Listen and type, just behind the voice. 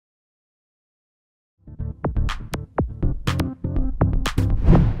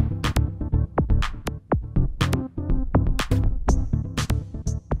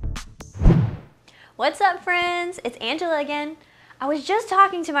What's up, friends? It's Angela again. I was just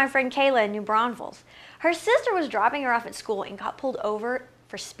talking to my friend Kayla in New Braunfels. Her sister was dropping her off at school and got pulled over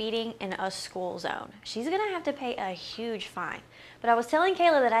for speeding in a school zone. She's gonna have to pay a huge fine. But I was telling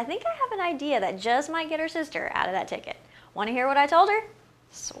Kayla that I think I have an idea that just might get her sister out of that ticket. Want to hear what I told her?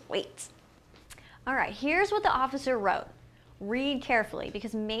 Sweet. All right, here's what the officer wrote. Read carefully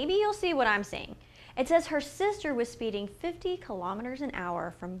because maybe you'll see what I'm seeing. It says her sister was speeding 50 kilometers an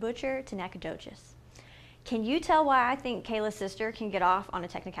hour from Butcher to Nacogdoches. Can you tell why I think Kayla's sister can get off on a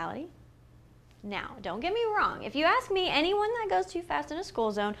technicality? Now, don't get me wrong. If you ask me, anyone that goes too fast in a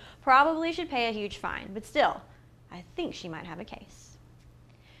school zone probably should pay a huge fine. But still, I think she might have a case.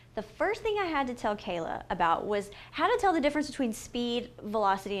 The first thing I had to tell Kayla about was how to tell the difference between speed,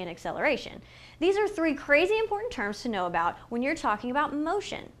 velocity, and acceleration. These are three crazy important terms to know about when you're talking about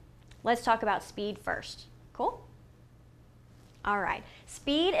motion. Let's talk about speed first. Cool? All right,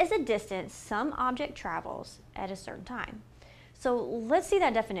 speed is a distance some object travels at a certain time. So let's see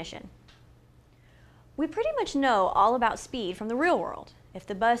that definition. We pretty much know all about speed from the real world. If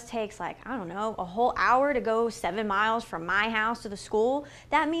the bus takes a whole hour to go 7 miles from my house to the school,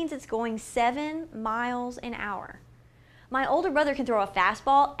 that means it's going 7 miles an hour. My older brother can throw a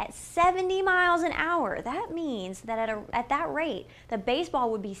fastball at 70 miles an hour. That means that at that rate, the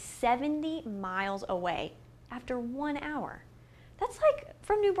baseball would be 70 miles away after 1 hour. That's like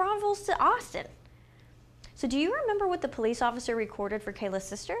from New Braunfels to Austin. So do you remember what the police officer recorded for Kayla's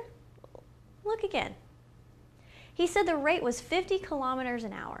sister? Look again. He said the rate was 50 kilometers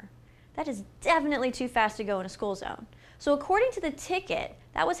an hour. That is definitely too fast to go in a school zone. So according to the ticket,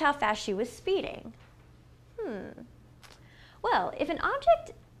 that was how fast she was speeding. Well, if an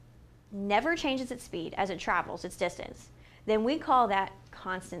object never changes its speed as it travels its distance, then we call that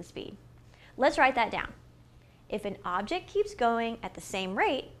constant speed. Let's write that down. If an object keeps going at the same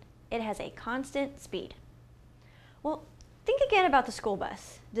rate, it has a constant speed. Well, think again about the school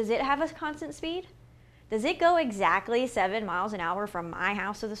bus. Does it have a constant speed? Does it go exactly 7 miles an hour from my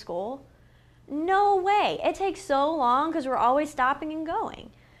house to the school? No way. It takes so long because we're always stopping and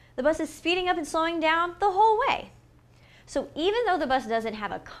going. The bus is speeding up and slowing down the whole way. So even though the bus doesn't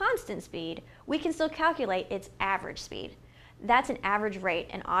have a constant speed, we can still calculate its average speed. That's an average rate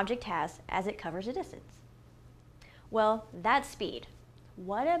an object has as it covers a distance. Well, that's speed.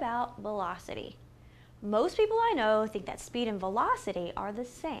 What about velocity? Most people I know think that speed and velocity are the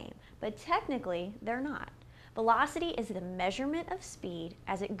same, but technically they're not. Velocity is the measurement of speed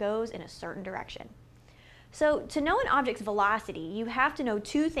as it goes in a certain direction. So to know an object's velocity, you have to know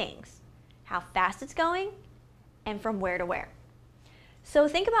two things: how fast it's going and from where to where. So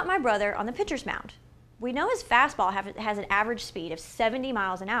think about my brother on the pitcher's mound. We know his fastball has an average speed of 70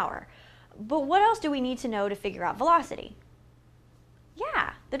 miles an hour, but what else do we need to know to figure out velocity?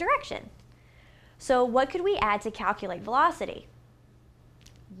 Yeah, the direction. So what could we add to calculate velocity?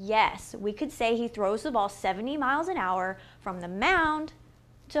 Yes, we could say he throws the ball 70 miles an hour from the mound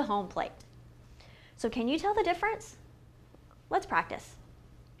to home plate. So can you tell the difference? Let's practice.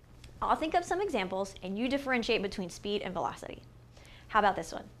 I'll think of some examples and you differentiate between speed and velocity. How about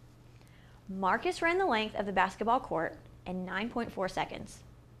this one? Marcus ran the length of the basketball court in 9.4 seconds.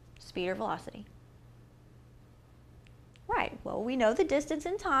 Speed or velocity? Right, well, we know the distance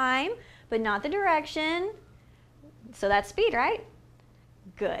and time, but not the direction. So that's speed, right?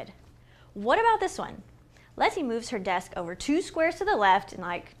 Good. What about this one? Letty moves her desk over 2 squares to the left in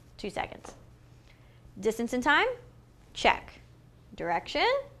like 2 seconds. Distance and time? Check. Direction?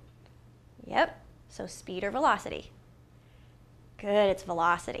 Yep, so speed or velocity? Good, it's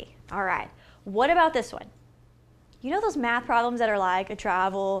velocity. All right, what about this one? You know those math problems that are like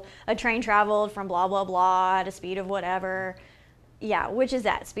a train traveled from blah, blah, blah at a speed of whatever? Yeah, which is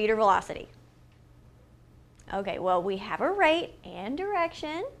that, speed or velocity? Okay, well, we have a rate and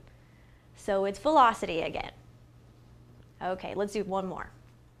direction, so it's velocity again. Okay, let's do one more.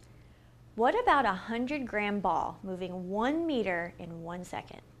 What about a 100-gram ball moving 1 meter in 1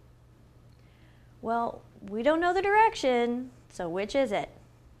 second? Well, we don't know the direction, so which is it?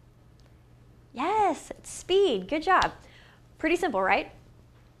 Yes, it's speed. Good job. Pretty simple, right?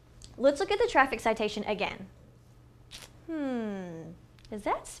 Let's look at the traffic citation again. Is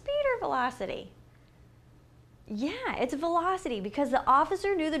that speed or velocity? Yeah, it's velocity because the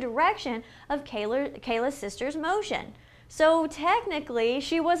officer knew the direction of Kayla's sister's motion. So technically,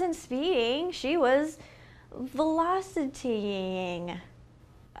 she wasn't speeding, she was velocitying.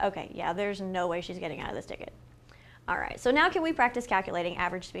 Okay, yeah, there's no way she's getting out of this ticket. All right, so now can we practice calculating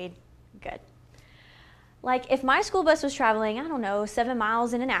average speed? Good. Like if my school bus was traveling, 7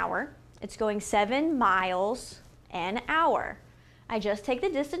 miles in an hour, it's going 7 miles an hour. I just take the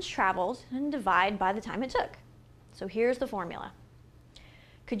distance traveled and divide by the time it took. So here's the formula.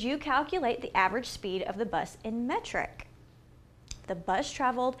 Could you calculate the average speed of the bus in metric? The bus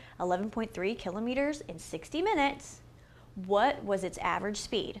traveled 11.3 kilometers in 60 minutes. What was its average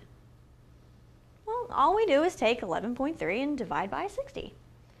speed? Well, all we do is take 11.3 and divide by 60.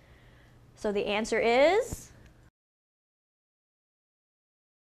 So the answer is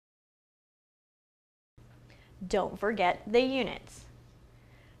don't forget the units.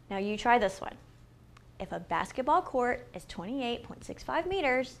 Now you try this one. If a basketball court is 28.65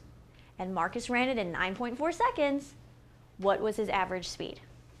 meters and Marcus ran it in 9.4 seconds, what was his average speed?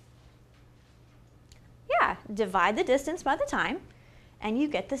 Yeah, divide the distance by the time and you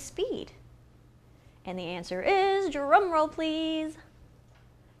get the speed. And the answer is, drum roll please,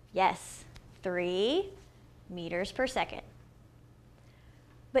 yes, 3 meters per second.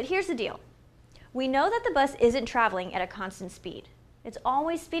 But here's the deal. We know that the bus isn't traveling at a constant speed. It's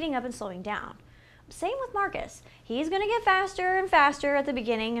always speeding up and slowing down. Same with Marcus. He's going to get faster and faster at the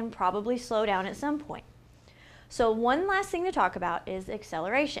beginning and probably slow down at some point. So one last thing to talk about is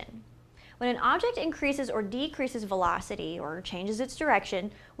acceleration. When an object increases or decreases velocity or changes its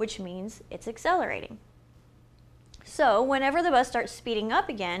direction, which means it's accelerating. So whenever the bus starts speeding up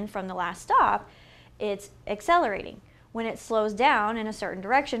again from the last stop, it's accelerating. When it slows down in a certain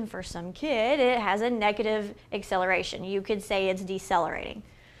direction for some kid, it has a negative acceleration. You could say it's decelerating.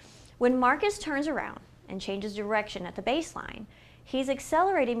 When Marcus turns around and changes direction at the baseline, he's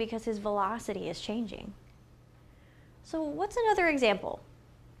accelerating because his velocity is changing. So what's another example?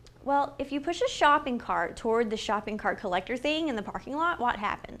 Well, if you push a shopping cart toward the shopping cart collector thing in the parking lot, what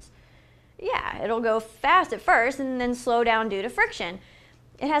happens? Yeah, it'll go fast at first and then slow down due to friction.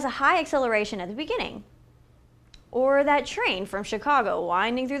 It has a high acceleration at the beginning. Or that train from Chicago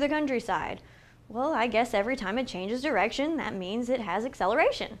winding through the countryside. Well, I guess every time it changes direction, that means it has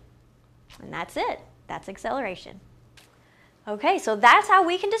acceleration. And that's it. That's acceleration. Okay, so that's how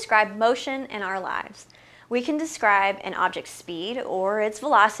we can describe motion in our lives. We can describe an object's speed or its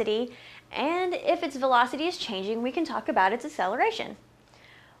velocity, and if its velocity is changing, we can talk about its acceleration.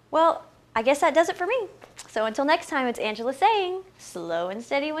 Well, I guess that does it for me. So until next time, it's Angela saying, slow and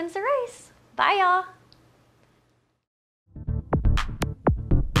steady wins the race. Bye, y'all.